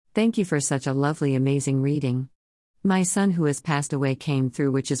Thank you for such a lovely, amazing reading. My son who has passed away came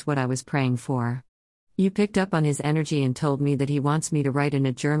through, which is what I was praying for. You picked up on his energy and told me that he wants me to write in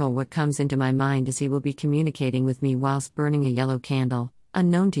a journal what comes into my mind, as he will be communicating with me whilst burning a yellow candle.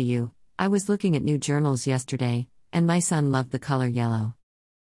 Unknown to you, I was looking at new journals yesterday, and my son loved the color yellow.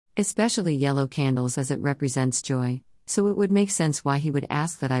 Especially yellow candles, as it represents joy, so it would make sense why he would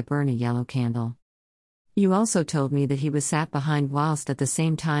ask that I burn a yellow candle. You also told me that he was sat behind, whilst at the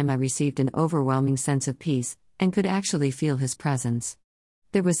same time I received an overwhelming sense of peace, and could actually feel his presence.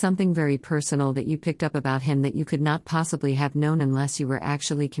 There was something very personal that you picked up about him that you could not possibly have known unless you were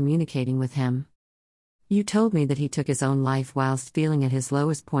actually communicating with him. You told me that he took his own life whilst feeling at his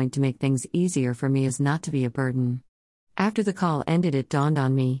lowest point to make things easier for me, as not to be a burden. After the call ended, it dawned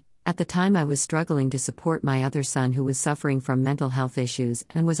on me, at the time I was struggling to support my other son who was suffering from mental health issues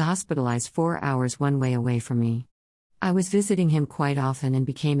and was hospitalized 4 hours one way away from me. I was visiting him quite often and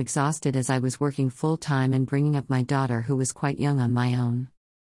became exhausted as I was working full-time and bringing up my daughter who was quite young on my own.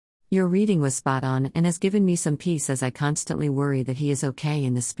 Your reading was spot on and has given me some peace, as I constantly worry that he is okay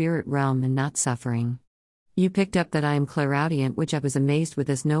in the spirit realm and not suffering. You picked up that I am clairaudient, which I was amazed with,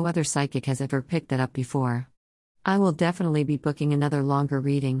 as no other psychic has ever picked that up before. I will definitely be booking another longer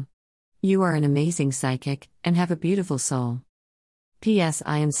reading. You are an amazing psychic, and have a beautiful soul. P.S.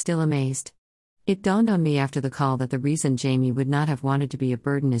 I am still amazed. It dawned on me after the call that the reason Jamie would not have wanted to be a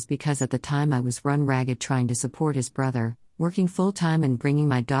burden is because at the time I was run ragged trying to support his brother, working full-time and bringing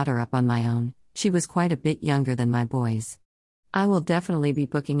my daughter up on my own. She was quite a bit younger than my boys. I will definitely be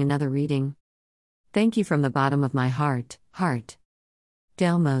booking another reading. Thank you from the bottom of my heart.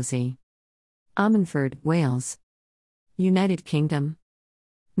 Del Mosey. Ammanford, Wales. United Kingdom.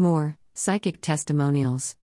 More psychic testimonials.